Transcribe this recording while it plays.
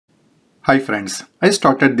Hi friends, I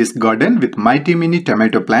started this garden with mighty mini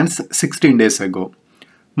tomato plants 16 days ago.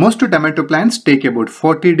 Most tomato plants take about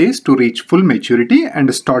 40 days to reach full maturity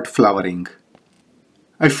and start flowering.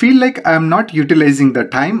 I feel like I am not utilizing the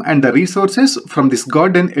time and the resources from this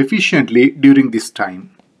garden efficiently during this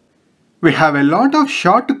time. We have a lot of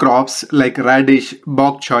short crops like radish,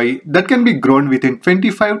 bok choy that can be grown within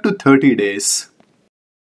 25 to 30 days.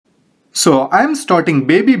 So I am starting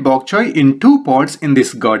baby bok choy in 2 pots in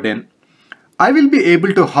this garden. I will be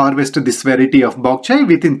able to harvest this variety of bok choy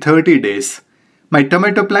within 30 days. My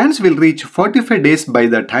tomato plants will reach 45 days by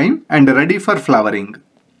the time and ready for flowering.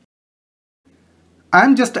 I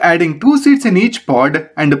am just adding 2 seeds in each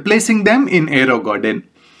pod and placing them in Aerogarden.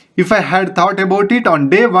 If I had thought about it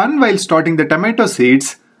on day 1 while starting the tomato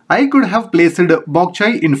seeds, I could have placed bok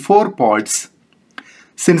choy in 4 pods.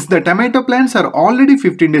 Since the tomato plants are already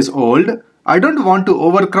 15 days old, I don't want to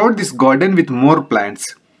overcrowd this garden with more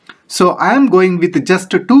plants. So I am going with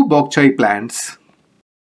just 2 bok choy plants.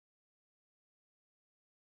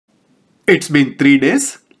 It's been 3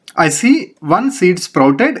 days. I see 1 seed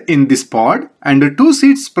sprouted in this pod and 2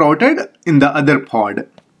 seeds sprouted in the other pod.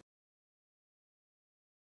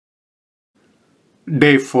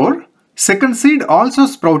 Day 4. Second seed also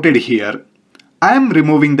sprouted here. I am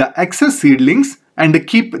removing the excess seedlings and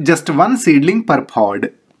keep just 1 seedling per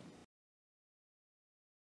pod.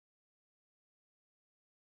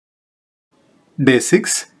 Day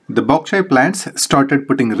 6. The bok choy plants started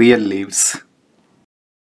putting real leaves.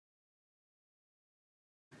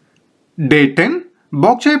 Day 10.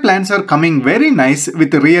 Bok choy plants are coming very nice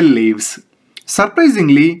with real leaves.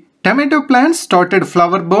 Surprisingly, tomato plants started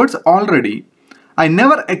flower buds already. I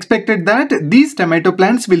never expected that these tomato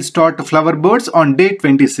plants will start flower buds on day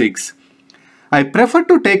 26. I prefer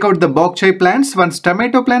to take out the bok choy plants once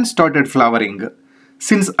tomato plants started flowering.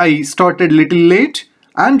 Since I started little late,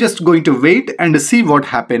 I am just going to wait and see what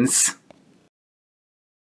happens.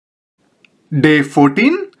 Day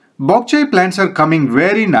 14. Bok choy plants are coming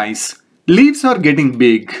very nice. Leaves are getting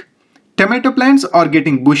big. Tomato plants are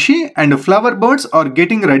getting bushy and flower buds are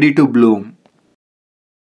getting ready to bloom.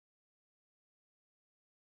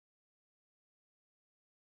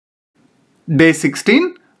 Day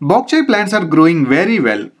 16. Bok choy plants are growing very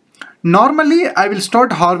well. Normally, I will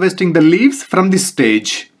start harvesting the leaves from this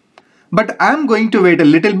stage. But I am going to wait a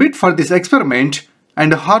little bit for this experiment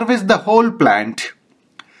and harvest the whole plant.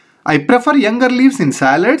 I prefer younger leaves in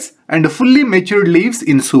salads and fully matured leaves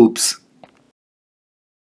in soups.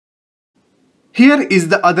 Here is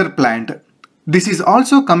the other plant. This is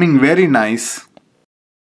also coming very nice.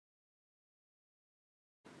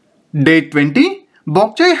 Day 20.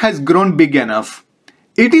 Bok choy has grown big enough.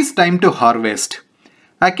 It is time to harvest.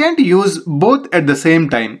 I can't use both at the same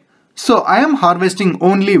time, so I am harvesting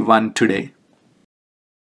only one today.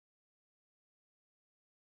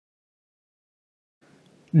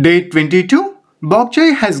 Day 22. Bok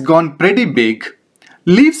choy has gone pretty big.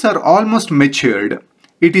 Leaves are almost matured.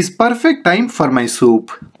 It is perfect time for my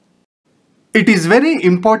soup. It is very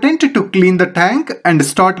important to clean the tank and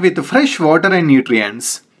start with fresh water and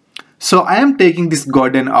nutrients. So I am taking this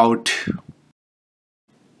garden out.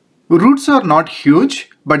 Roots are not huge,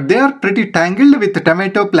 but they are pretty tangled with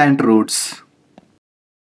tomato plant roots.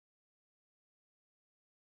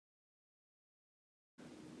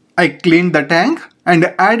 I cleaned the tank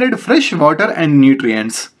and added fresh water and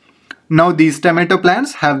nutrients. Now these tomato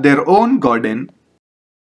plants have their own garden.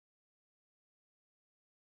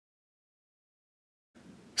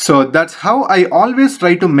 So that's how I always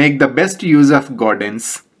try to make the best use of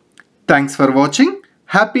gardens. Thanks for watching.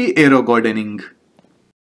 Happy aero gardening.